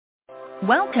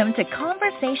Welcome to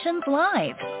Conversations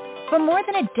Live. For more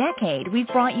than a decade, we've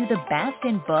brought you the best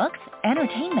in books,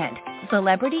 entertainment,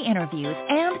 celebrity interviews,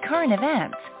 and current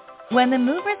events. When the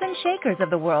movers and shakers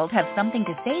of the world have something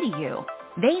to say to you,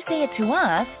 they say it to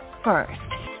us first.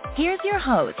 Here's your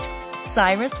host,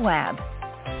 Cyrus Webb.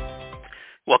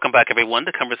 Welcome back, everyone,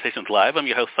 to Conversations Live. I'm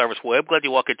your host, Cyrus Webb. Glad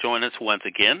you all could join us once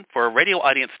again. For a radio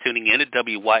audience tuning in at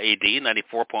WYAD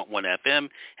 94.1 FM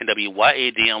and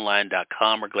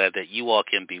WYADonline.com, we're glad that you all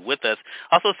can be with us.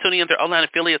 Also tuning in to online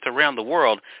affiliates around the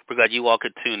world, we're glad you all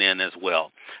could tune in as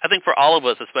well. I think for all of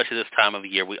us, especially this time of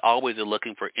year, we always are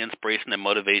looking for inspiration and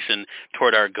motivation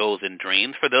toward our goals and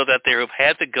dreams. For those out there who've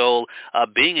had the goal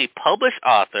of being a published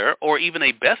author or even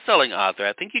a best-selling author,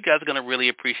 I think you guys are going to really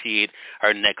appreciate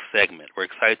our next segment. We're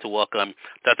excited to welcome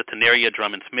Dr. Tenaria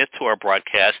Drummond-Smith to our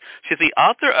broadcast. She's the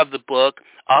author of the book,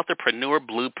 AUTHOR-PRENEUR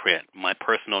BLUEPRINT, My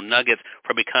Personal Nuggets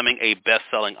for Becoming a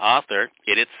Best-Selling Author.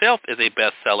 It itself is a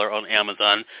bestseller on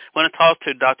Amazon. I want to talk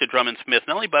to Dr. Drummond-Smith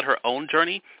not only about her own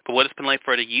journey, but what it's been like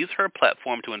for her to use her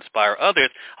platform to inspire others.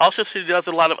 Also, she does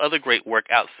a lot of other great work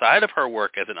outside of her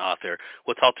work as an author.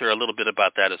 We'll talk to her a little bit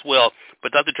about that as well.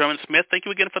 But Dr. Drummond-Smith, thank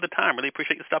you again for the time. Really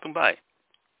appreciate you stopping by.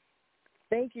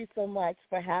 Thank you so much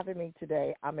for having me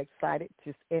today. I'm excited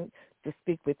to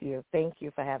speak with you. Thank you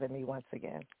for having me once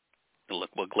again.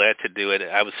 Look, we're glad to do it.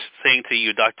 I was saying to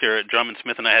you, Dr.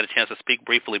 Drummond-Smith and I had a chance to speak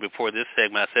briefly before this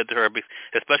segment. I said to her,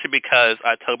 especially because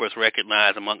October is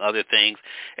recognized, among other things,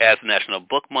 as National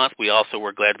Book Month, we also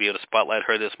were glad to be able to spotlight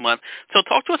her this month. So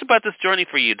talk to us about this journey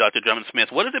for you, Dr. Drummond-Smith.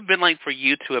 What has it been like for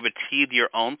you to have achieved your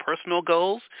own personal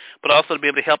goals, but also to be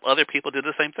able to help other people do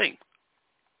the same thing?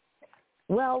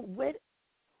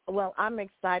 Well, I'm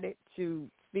excited to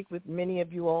speak with many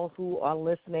of you all who are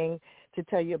listening to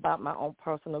tell you about my own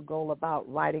personal goal about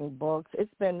writing books.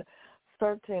 It's been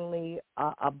certainly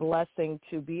a blessing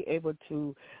to be able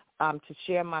to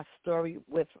share my story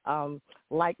with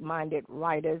like-minded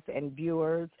writers and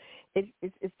viewers.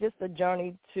 It's just a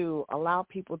journey to allow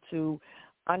people to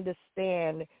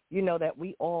understand, that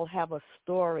we all have a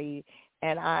story,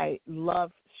 and I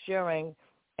love sharing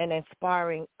and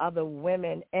inspiring other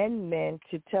women and men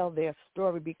to tell their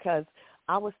story, because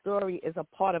our story is a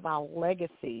part of our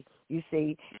legacy, you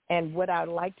see. And what I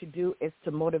like to do is to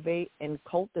motivate and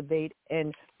cultivate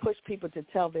and push people to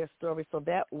tell their story, so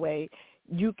that way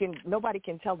nobody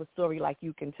can tell the story like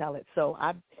you can tell it. So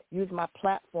I use my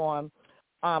platform,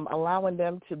 allowing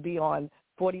them to be on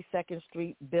 42nd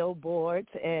Street billboards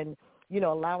and,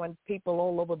 allowing people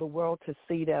all over the world to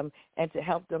see them and to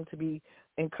help them to be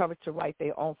encouraged to write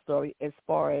their own story, as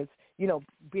far as,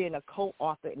 being a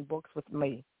co-author in books with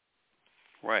me.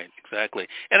 Right, exactly.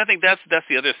 And I think that's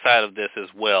the other side of this as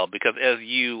well, because as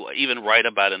you even write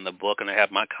about in the book, and I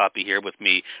have my copy here with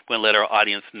me, I'm going to let our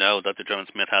audience know, Dr.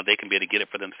 Drummond-Smith, how they can be able to get it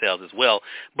for themselves as well.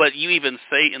 But you even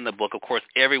say in the book, of course,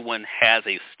 everyone has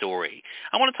a story.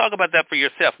 I want to talk about that for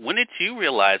yourself. When did you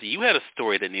realize you had a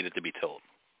story that needed to be told?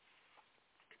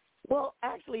 Well,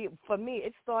 actually, for me,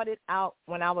 it started out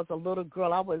when I was a little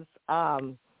girl. I was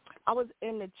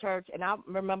in the church, and I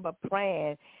remember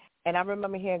praying, and I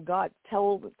remember hearing God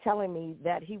telling me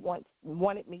that he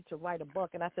wanted me to write a book.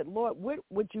 And I said, Lord, what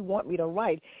would you want me to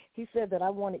write? He said that I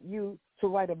wanted you to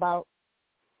write about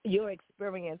your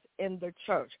experience in the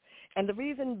church. And the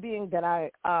reason being that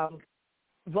I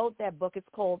wrote that book, it's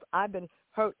called I've Been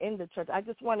Hurt in the Church. I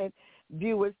just wanted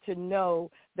viewers to know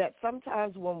that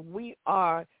sometimes when we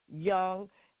are young,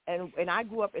 and I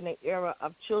grew up in an era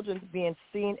of children being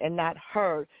seen and not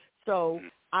heard, so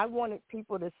I wanted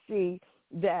people to see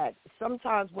that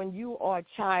sometimes when you are a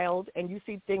child and you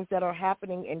see things that are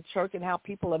happening in church and how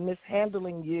people are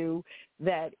mishandling you,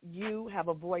 that you have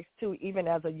a voice too, even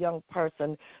as a young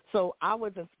person. So I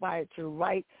was inspired to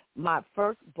write my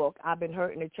first book, I've Been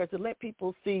Hurt in the Church, to let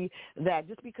people see that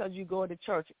just because you go to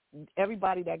church,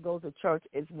 everybody that goes to church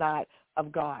is not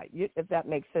of God, if that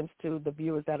makes sense to the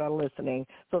viewers that are listening.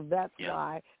 So that's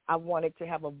why I wanted to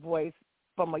have a voice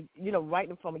from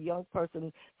writing from a young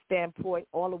person standpoint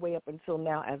all the way up until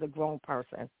now as a grown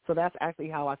person. So that's actually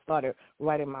how I started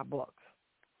writing my books.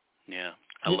 Yeah,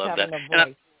 I love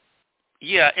that.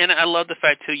 Yeah, and I love the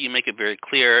fact, too, you make it very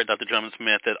clear, Dr.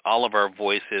 Drummond-Smith, that all of our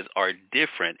voices are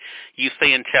different. You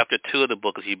say in Chapter 2 of the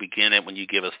book, as you begin it, when you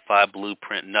give us 5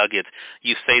 blueprint nuggets,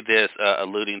 you say this,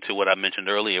 alluding to what I mentioned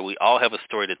earlier. We all have a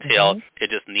story to tell. It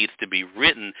just needs to be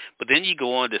written. But then you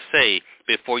go on to say,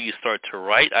 before you start to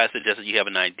write, I suggest that you have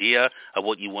an idea of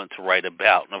what you want to write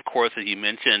about. And, of course, as you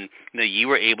mentioned, you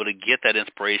were able to get that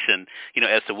inspiration,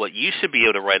 as to what you should be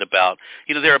able to write about.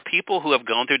 There are people who have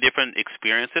gone through different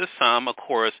experiences. Some, of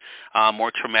course,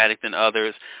 more traumatic than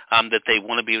others, that they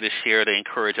want to be able to share to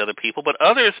encourage other people. But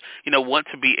others, want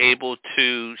to be able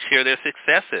to share their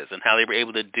successes and how they were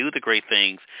able to do the great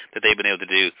things that they've been able to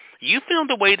do. You found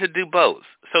a way to do both.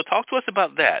 So talk to us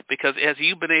about that, because as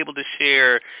you've been able to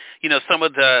share, some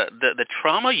of the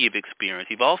trauma you've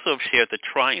experienced, you've also shared the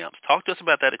triumphs. Talk to us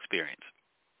about that experience.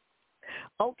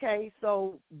 Okay,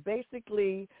 so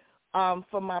basically,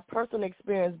 from my personal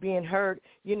experience being hurt,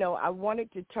 I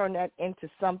wanted to turn that into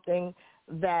something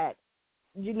that,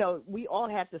 we all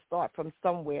had to start from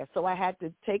somewhere. So I had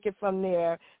to take it from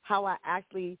there, how I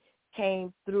actually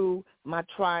came through my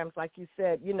triumphs, like you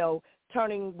said,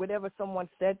 turning whatever someone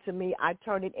said to me, I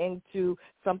turned it into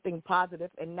something positive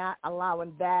and not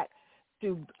allowing that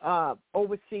to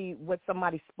oversee what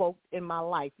somebody spoke in my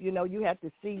life. You had to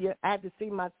see I had to see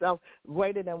myself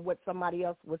greater than what somebody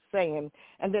else was saying.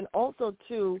 And then also,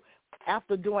 too,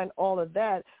 after doing all of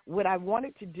that, what I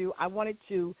wanted to do, I wanted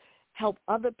to help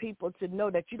other people to know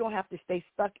that you don't have to stay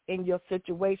stuck in your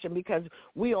situation, because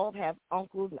we all have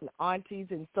uncles and aunties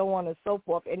and so on and so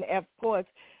forth. And, of course,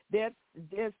 there's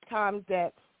times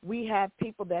that we have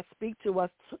people that speak to us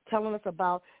telling us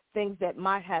about things that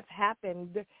might have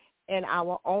happened in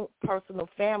our own personal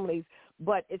families,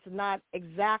 but it's not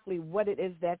exactly what it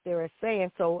is that they're saying.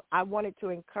 So I wanted to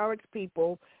encourage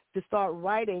people to start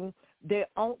writing their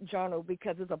own journal,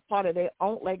 because it's a part of their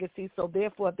own legacy. So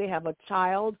therefore, if they have a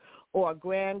child or a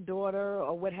granddaughter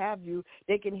or what have you,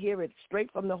 they can hear it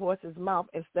straight from the horse's mouth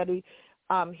instead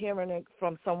of hearing it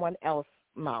from someone else's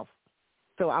mouth.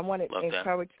 So I want to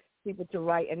encourage people to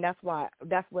write, and that's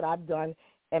what I've done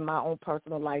in my own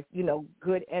personal life,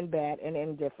 good and bad and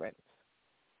indifferent.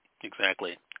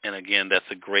 Exactly. And again, that's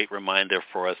a great reminder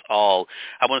for us all.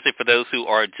 I want to say, for those who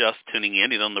are just tuning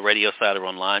in, either on the radio side or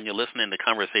online, you're listening to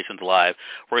Conversations Live.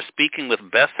 We're speaking with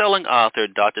best-selling author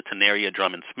Dr. Tenaria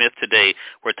Drummond-Smith today.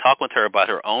 We're talking with her about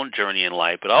her own journey in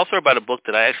life, but also about a book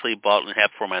that I actually bought and have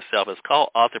for myself. It's called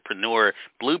AUTHOR-PRENEUR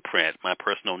BLUEPRINT, My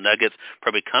Personal Nuggets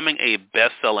for Becoming a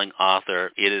Best-Selling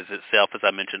Author. It is itself, as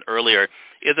I mentioned earlier,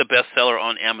 is a bestseller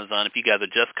on Amazon. If you guys are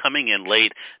just coming in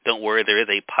late, don't worry. There is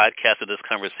a podcast of this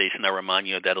conversation. I'll remind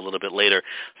you of that a little bit later.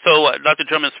 So, Dr.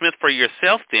 Drummond-Smith, for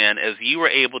yourself then, as you were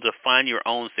able to find your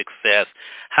own success,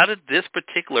 how did this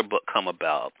particular book come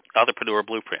about, AUTHOR-PRENEUR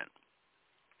Blueprint?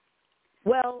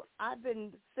 Well,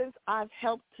 since I've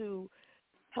helped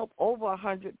over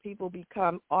 100 people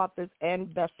become authors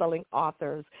and best-selling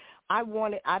authors,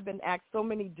 I've been asked so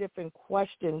many different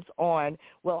questions on,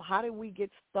 well, how do we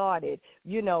get started?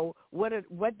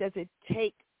 What does it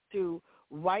take to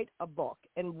write a book,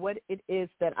 and what it is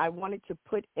that I wanted to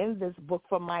put in this book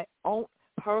from my own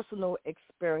personal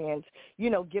experience,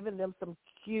 giving them some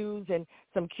cues and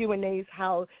some Q&As,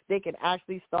 how they can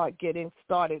actually start getting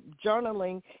started.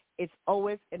 Journaling is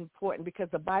always important, because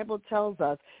the Bible tells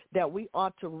us that we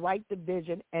ought to write the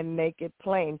vision and make it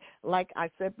plain. Like I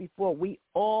said before, we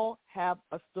all have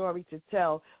a story to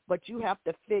tell, but you have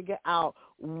to figure out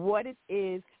what it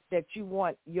is that you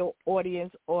want your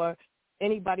audience or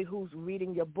anybody who's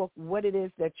reading your book, what it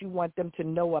is that you want them to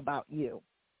know about you.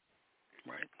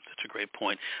 Right. Such a great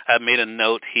point. I've made a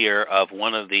note here of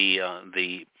one of the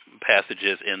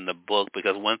passages in the book,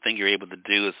 because one thing you're able to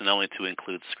do is not only to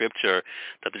include scripture,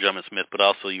 Dr. Drummond-Smith, but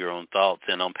also your own thoughts.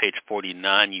 And on page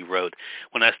 49, you wrote,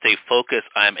 "When I stay focused,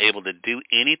 I am able to do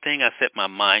anything I set my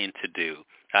mind to do.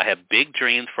 I have big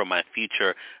dreams for my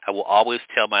future. I will always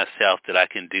tell myself that I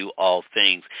can do all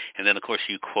things." And then, of course,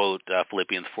 you quote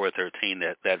Philippians 4:13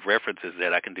 that references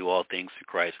that I can do all things through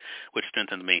Christ, which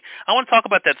strengthens me. I want to talk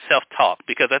about that self-talk,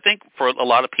 because I think for a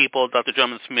lot of people, Dr.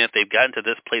 Drummond-Smith, they've gotten to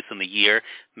this place in the year.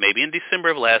 Maybe in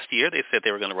December of last year, they said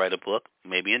they were going to write a book.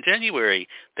 Maybe in January,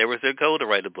 there was their goal to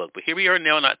write a book. But here we are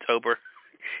now in October,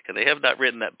 and they have not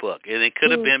written that book. And it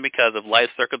could have been because of life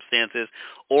circumstances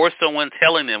or someone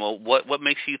telling them, well, what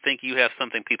makes you think you have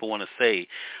something people want to say?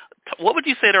 What would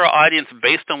you say to our audience,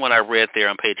 based on what I read there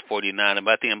on page 49,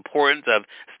 about the importance of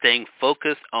staying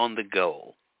focused on the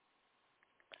goal?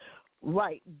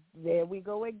 Right. There we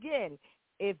go again.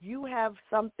 If you have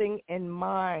something in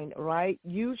mind, right,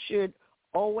 you should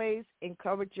always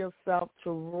encourage yourself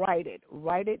to write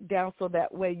it down, so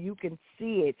that way you can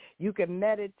see it. You can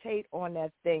meditate on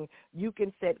that thing. You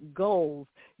can set goals.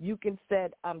 You can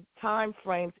set time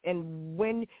frames and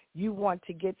when you want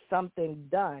to get something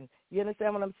done. You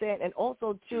understand what I'm saying? And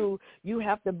also, too, you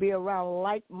have to be around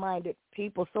like-minded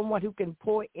people, someone who can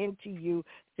pour into you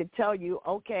to tell you,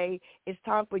 okay, it's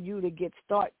time for you to get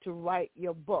started to write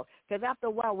your book. Because after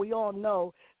a while, we all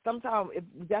know sometimes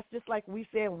that's just like we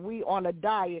saying we on a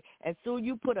diet, and soon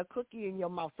you put a cookie in your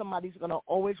mouth, somebody's going to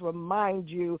always remind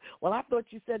you, well, I thought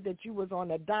you said that you was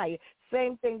on a diet.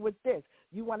 Same thing with this.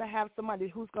 You want to have somebody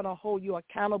who's going to hold you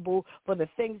accountable for the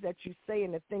things that you say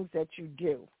and the things that you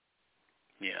do.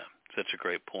 Yeah, such a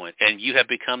great point. And you have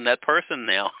become that person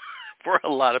now for a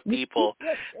lot of people.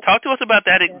 Talk to us about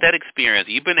that experience.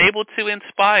 You've been able to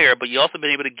inspire, but you've also been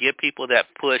able to give people that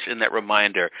push and that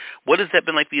reminder. What has that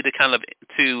been like for you to kind of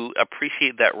to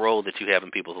appreciate that role that you have in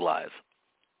people's lives?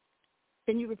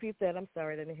 Can you repeat that? I'm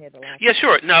sorry, I didn't hear the last. Yeah,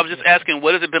 sure. No, I was just asking,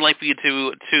 what has it been like for you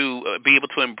to be able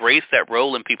to embrace that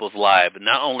role in people's lives,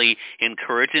 not only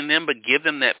encouraging them, but give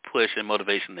them that push and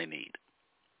motivation they need?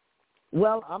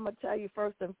 Well, I'm going to tell you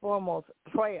first and foremost,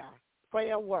 prayer.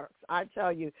 Prayer works, I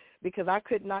tell you, because I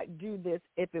could not do this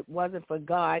if it wasn't for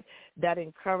God that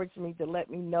encouraged me to let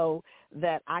me know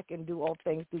that I can do all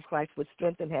things through Christ which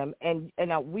strengthen him. And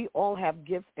we all have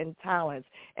gifts and talents.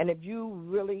 And if you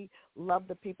really love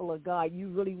the people of God, you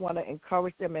really want to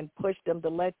encourage them and push them to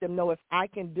let them know if I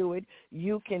can do it,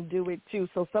 you can do it too.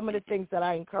 So some of the things that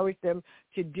I encourage them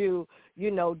to do,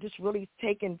 just really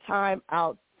taking time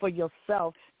out for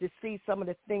yourself to see some of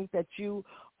the things that you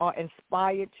are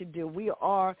inspired to do. We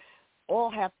all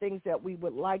have things that we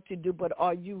would like to do, but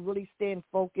are you really staying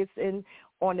focused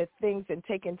on the things and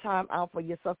taking time out for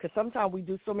yourself? Because sometimes we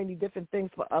do so many different things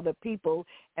for other people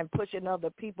and pushing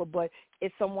other people, but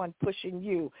it's someone pushing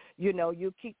you. You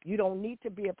don't need to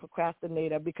be a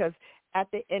procrastinator, because at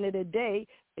the end of the day,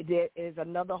 there is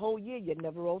another whole year. You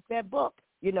never wrote that book.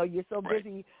 You're so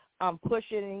busy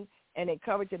pushing and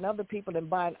encouraging other people and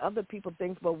buying other people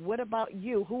things. But what about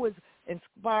you? Who is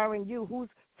inspiring you? Who's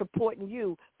supporting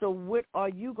you? So what are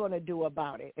you going to do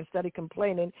about it? Instead of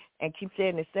complaining and keep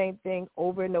saying the same thing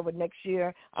over and over, next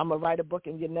year I'm going to write a book,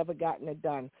 and you've never gotten it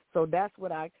done. So that's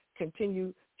what I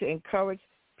continue to encourage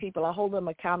people. I hold them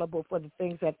accountable for the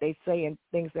things that they say and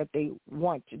things that they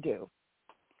want to do.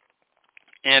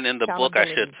 And in the book, I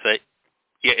should say,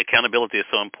 yeah, accountability is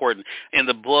so important. In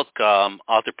the book,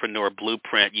 AUTHOR-PRENEUR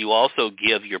BLUEPRINT, you also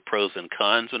give your pros and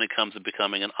cons when it comes to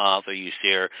becoming an author. You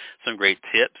share some great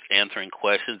tips, answering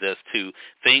questions as to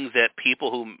things that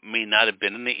people who may not have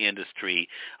been in the industry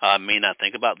may not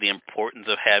think about, the importance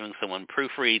of having someone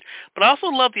proofread. But I also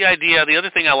love the idea, the other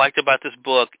thing I liked about this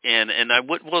book, and I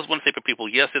was want to say for people,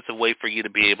 yes, it's a way for you to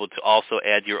be able to also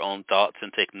add your own thoughts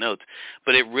and take notes,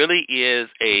 but it really is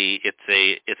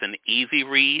it's an easy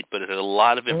read, but it's a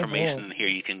lot of information in here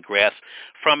you can grasp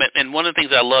from it. And one of the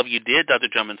things I love you did, Dr.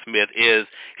 Drummond-Smith, is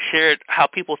shared how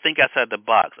people think outside the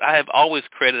box. I have always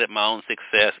credited my own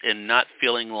success in not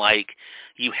feeling like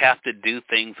you have to do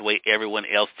things the way everyone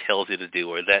else tells you to do,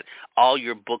 or that all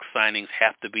your book signings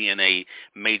have to be in a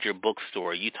major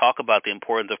bookstore. You talk about the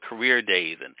importance of career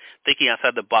days and thinking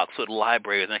outside the box with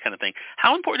libraries and that kind of thing.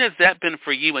 How important has that been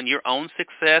for you in your own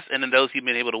success and in those you've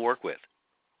been able to work with?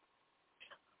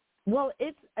 Well,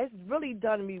 it's really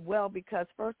done me well, because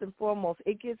first and foremost,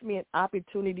 it gives me an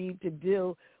opportunity to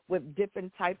deal with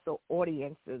different types of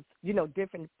audiences,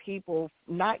 different people,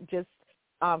 not just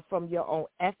from your own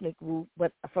ethnic group,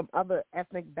 but from other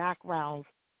ethnic backgrounds,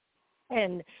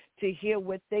 and to hear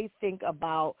what they think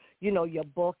about, your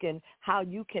book and how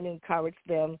you can encourage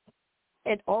them.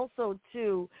 And also,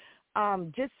 too,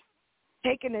 just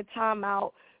taking the time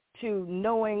out to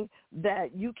knowing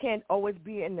that you can't always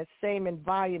be in the same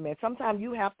environment. Sometimes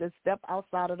you have to step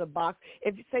outside of the box.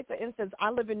 If you say, for instance, I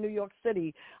live in New York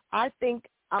City, I think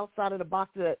outside of the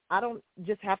box that I don't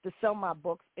just have to sell my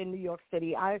books in New York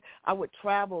City. I would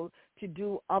travel to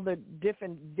do other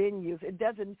different venues. It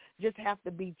doesn't just have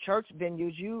to be church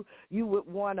venues. You would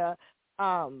want to,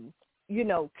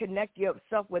 connect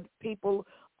yourself with people,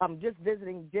 just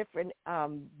visiting different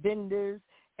vendors,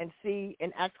 and see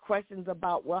and ask questions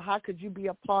about, well, how could you be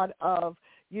a part of,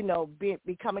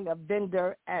 becoming a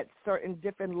vendor at certain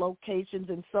different locations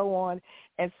and so on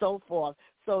and so forth.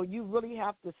 So you really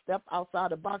have to step outside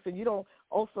the box. And you don't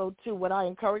also, too, what I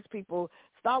encourage people,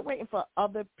 start waiting for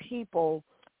other people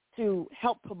to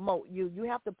help promote you. You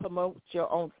have to promote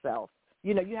your own self.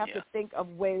 You have to think of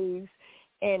ways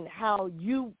and how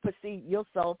you perceive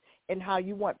yourself and how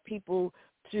you want people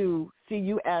to see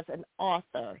you as an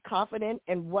author, confident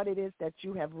in what it is that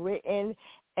you have written,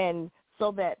 and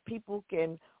so that people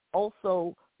can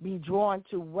also be drawn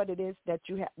to what it is that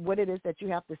you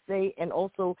have to say, and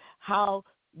also how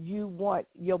you want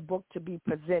your book to be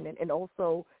presented, and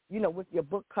also, with your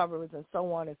book covers and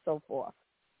so on and so forth.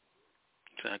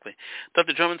 Exactly.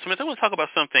 Dr. Drummond-Smith, I want to talk about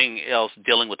something else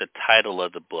dealing with the title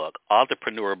of the book,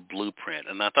 AUTHOR-PRENEUR BLUEPRINT.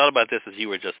 And I thought about this as you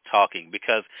were just talking,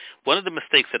 because one of the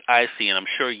mistakes that I see, and I'm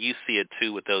sure you see it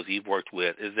too with those you've worked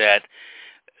with, is that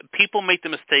people make the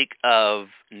mistake of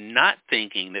not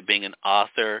thinking that being an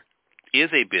author is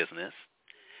a business,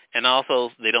 and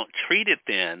also they don't treat it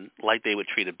then like they would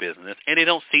treat a business, and they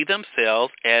don't see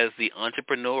themselves as the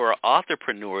entrepreneur or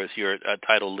authorpreneur, as your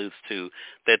title alludes to,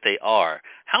 that they are.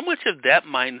 How much of that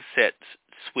mindset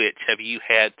switch have you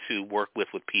had to work with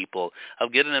people,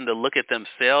 of getting them to look at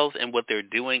themselves and what they're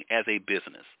doing as a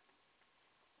business?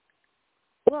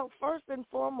 Well, first and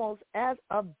foremost, as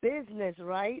a business,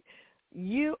 right,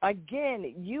 you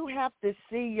have to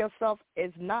see yourself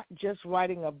as not just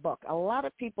writing a book. A lot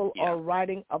of people are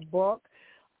writing a book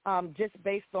just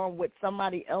based on what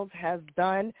somebody else has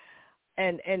done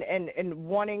and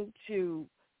wanting to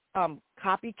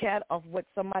copycat of what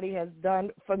somebody has done.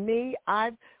 For me,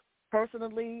 I've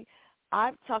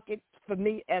took it for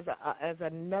me as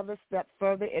another step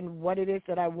further in what it is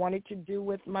that I wanted to do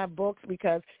with my books,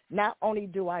 because not only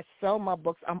do I sell my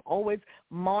books, I'm always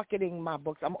marketing my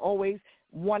books. I'm always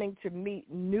wanting to meet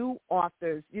new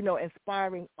authors,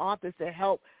 inspiring authors to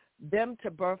help them to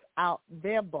birth out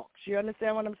their books. You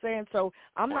understand what I'm saying? So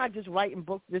I'm not just writing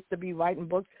books just to be writing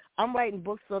books. I'm writing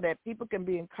books so that people can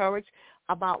be encouraged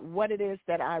about what it is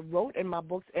that I wrote in my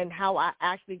books and how I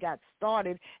actually got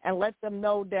started, and let them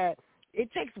know that it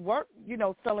takes work,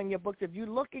 selling your books. If you're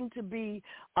looking to be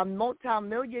a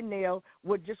multimillionaire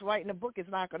with just writing a book, it's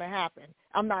not going to happen.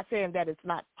 I'm not saying that it's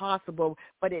not possible,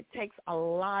 but it takes a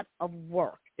lot of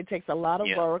work. It takes a lot of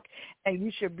work, and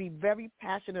you should be very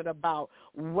passionate about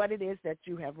what it is that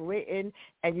you have written,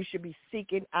 and you should be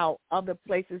seeking out other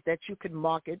places that you can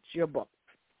market your book.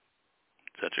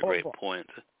 Such a great point.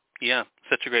 Yeah,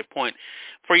 such a great point.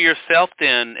 For yourself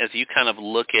then, as you kind of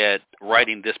look at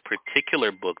writing this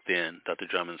particular book then, Dr.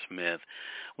 Drummond-Smith,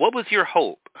 what was your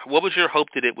hope? What was your hope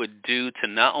that it would do to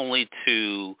not only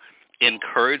to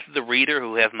encourage the reader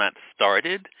who has not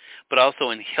started, but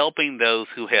also in helping those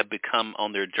who have become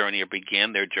on their journey or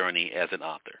began their journey as an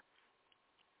author?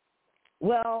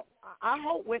 Well, I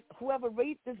hope with whoever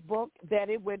reads this book that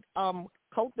it would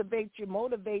cultivate you,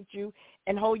 motivate you,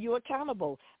 and hold you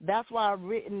accountable. That's why I've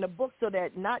written the book, so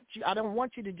that I don't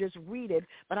want you to just read it,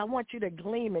 but I want you to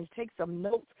glean and take some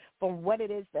notes from what it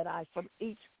is from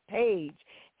each page.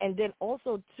 And then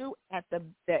also, too, at the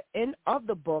end of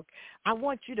the book, I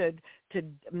want you to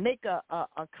make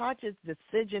a conscious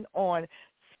decision on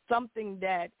something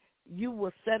that you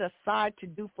will set aside to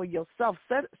do for yourself.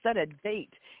 Set a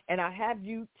date, and I have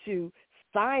you to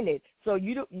sign it. So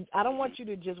I don't want you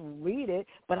to just read it,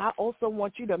 but I also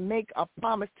want you to make a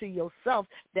promise to yourself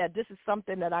that this is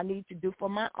something that I need to do for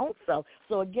my own self.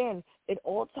 So again, it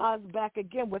all ties back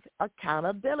again with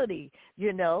accountability,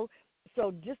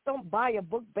 So just don't buy a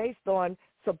book based on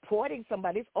supporting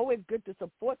somebody. It's always good to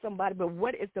support somebody, but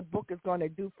what is the book is going to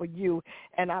do for you?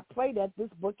 And I pray that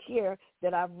this book here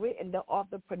that I've written, the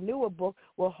AUTHOR-PRENEUR book,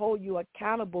 will hold you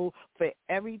accountable for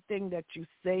everything that you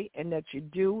say and that you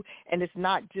do. And it's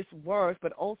not just words,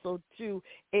 but also, too,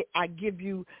 I give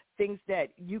you things that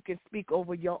you can speak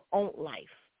over your own life,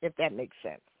 if that makes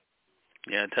sense.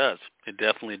 Yeah, it does. It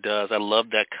definitely does. I love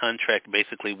that contract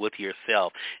basically with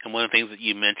yourself. And one of the things that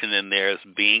you mentioned in there is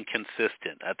being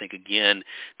consistent. I think, again,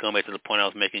 going back to the point I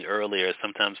was making earlier, is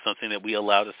sometimes something that we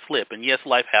allow to slip. And, yes,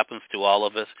 life happens to all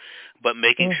of us, but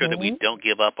making sure that we don't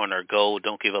give up on our goal,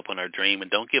 don't give up on our dream,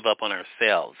 and don't give up on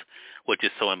ourselves, which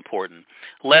is so important.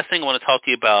 Last thing I want to talk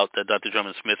to you about, Dr.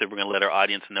 Drummond-Smith, and we're going to let our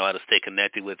audience know how to stay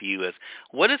connected with you, is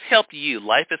what has helped you?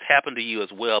 Life has happened to you as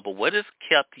well, but what has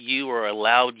kept you or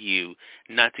allowed you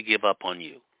not to give up on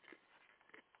you?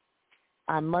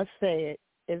 I must say it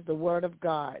is the Word of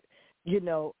God.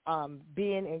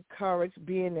 Being encouraged,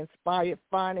 being inspired,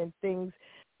 finding things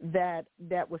that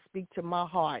will speak to my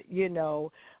heart,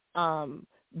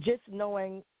 just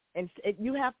knowing. And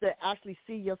you have to actually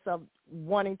see yourself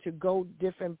wanting to go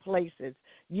different places.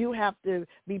 You have to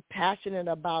be passionate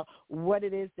about what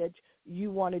it is that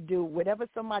you want to do. Whatever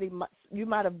you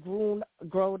might have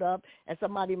grown up, and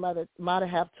somebody might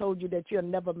have told you that you'll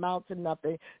never amount to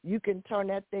nothing. You can turn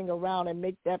that thing around and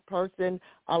make that person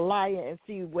a liar and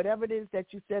see whatever it is that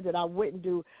you said that I wouldn't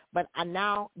do, but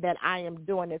now that I am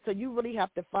doing it. So you really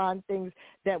have to find things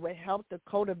that would help to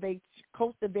cultivate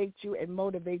you and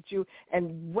motivate you.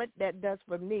 And what that does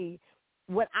for me,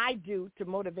 what I do to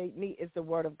motivate me, is the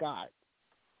Word of God.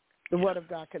 The Word of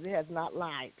God, because it has not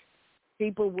lied.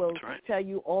 People will tell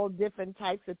you all different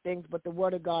types of things, but the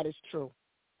Word of God is true.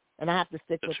 And I have to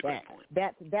stick with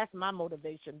that. That's my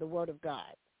motivation, the Word of God.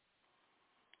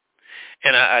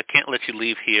 And I can't let you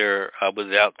leave here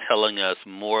without telling us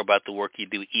more about the work you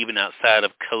do, even outside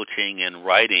of coaching and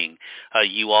writing.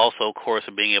 You also, of course,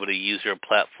 are being able to use your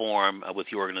platform with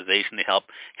your organization to help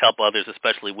others,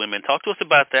 especially women. Talk to us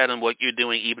about that and what you're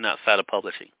doing even outside of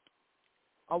publishing.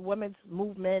 A women's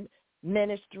movement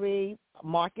ministry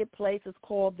marketplace is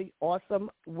called the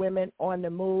Awesome Women on the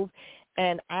Move,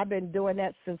 and I've been doing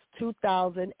that since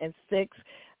 2006.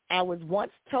 I was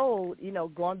once told,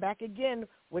 going back again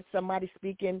with somebody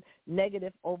speaking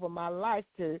negative over my life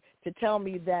to tell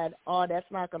me that,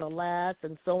 that's not going to last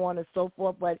and so on and so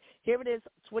forth. But here it is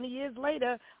 20 years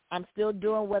later, I'm still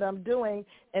doing what I'm doing.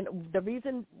 And the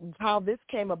reason how this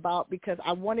came about, because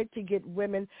I wanted to get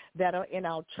women that are in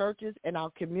our churches, in our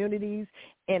communities,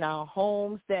 in our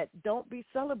homes that don't be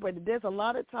celebrated. There's a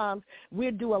lot of times we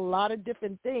do a lot of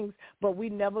different things, but we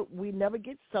never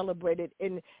get celebrated.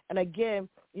 And again,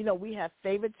 we have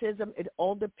favoritism. It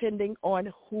all depending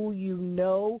on who you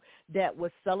know that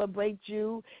will celebrate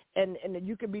you. And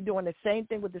you could be doing the same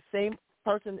thing with the same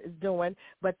person is doing,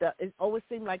 but it always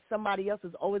seems like somebody else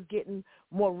is always getting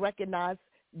more recognized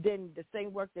than the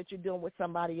same work that you're doing with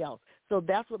somebody else. So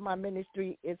that's what my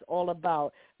ministry is all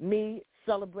about, me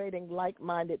celebrating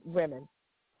like-minded women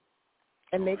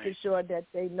and making sure that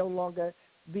they no longer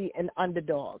be an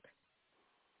underdog.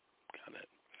 Got it.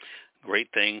 Great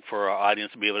thing for our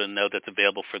audience to be able to know that's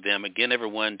available for them. Again,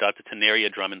 everyone, Dr.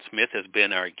 Tenaria Drummond-Smith has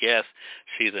been our guest.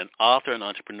 She's an author and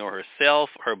entrepreneur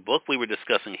herself. Her book we were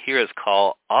discussing here is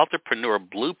called AUTHOR-PRENEUR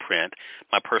BLUEPRINT,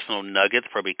 My Personal Nuggets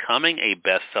for Becoming a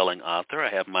Best-Selling Author. I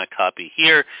have my copy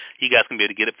here. You guys can be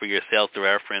able to get it for yourselves through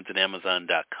our friends at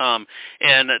Amazon.com.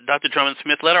 And Dr.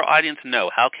 Drummond-Smith, let our audience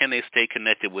know, how can they stay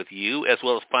connected with you as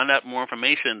well as find out more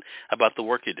information about the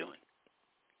work you're doing?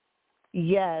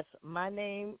 Yes,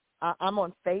 I'm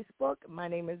on Facebook. My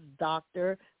name is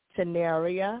Dr.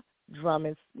 Tenaria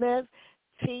Drummond-Smith,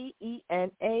 Tenaria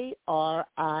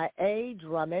Drummond,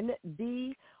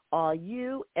 Drummond-Smith,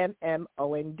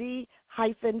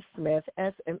 Smith.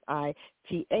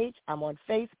 I'm on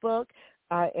Facebook.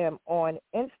 I am on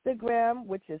Instagram,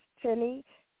 which is Tinny,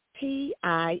 TINNYS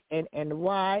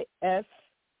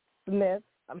Smith.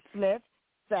 I'm Smith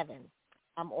 7.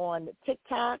 I'm on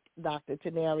TikTok, Dr.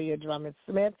 Tenaria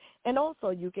Drummond-Smith, and also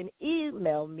you can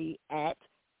email me at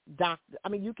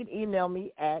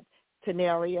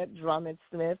Tenaria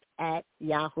Drummond-Smith at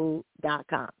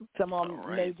yahoo.com. So I'm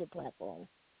on major platforms.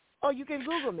 Oh, you can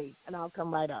Google me, and I'll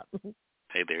come right up.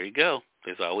 Hey, there you go.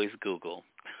 There's always Google.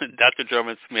 Dr.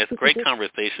 Drummond-Smith, great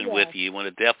conversation with you. I want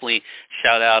to definitely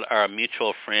shout out our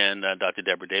mutual friend, Dr.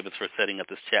 Deborah Davis, for setting up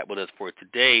this chat with us for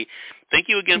today. Thank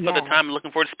you again for the time, and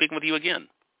looking forward to speaking with you again.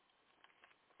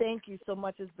 Thank you so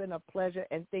much. It's been a pleasure,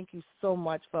 and thank you so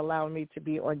much for allowing me to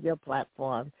be on your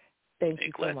platform. Thank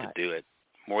you so much. Glad to do it.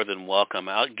 More than welcome.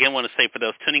 I again want to say for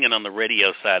those tuning in on the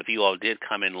radio side, if you all did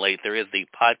come in late, there is the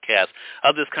podcast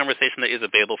of this conversation that is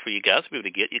available for you guys to be able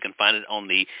to get. You can find it on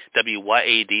the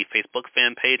WYAD Facebook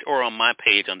fan page or on my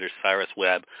page under Cyrus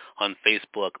Webb on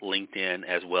Facebook, LinkedIn,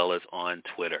 as well as on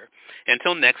Twitter.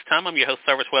 Until next time, I'm your host,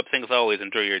 Cyrus Webb, saying as always,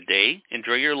 enjoy your day,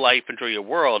 enjoy your life, enjoy your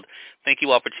world. Thank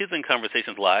you all for choosing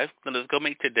Conversations Live. Let us go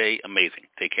make today amazing.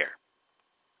 Take care.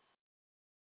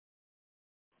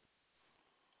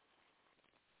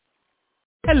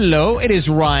 Hello, it is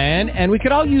Ryan, and we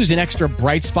could all use an extra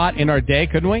bright spot in our day,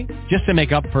 couldn't we? Just to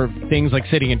make up for things like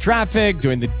sitting in traffic,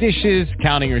 doing the dishes,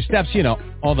 counting your steps,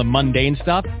 all the mundane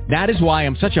stuff. That is why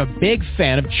I'm such a big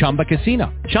fan of Chumba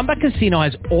Casino. Chumba Casino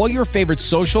has all your favorite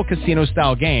social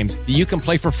casino-style games that you can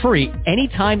play for free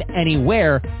anytime,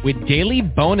 anywhere with daily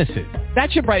bonuses.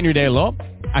 That should brighten your day a little.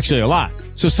 Actually, a lot.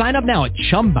 So sign up now at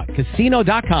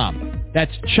ChumbaCasino.com.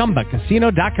 That's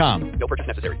ChumbaCasino.com. No purchase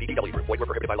necessary. VGW Group. Void where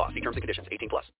prohibited by law. See terms and conditions. 18+.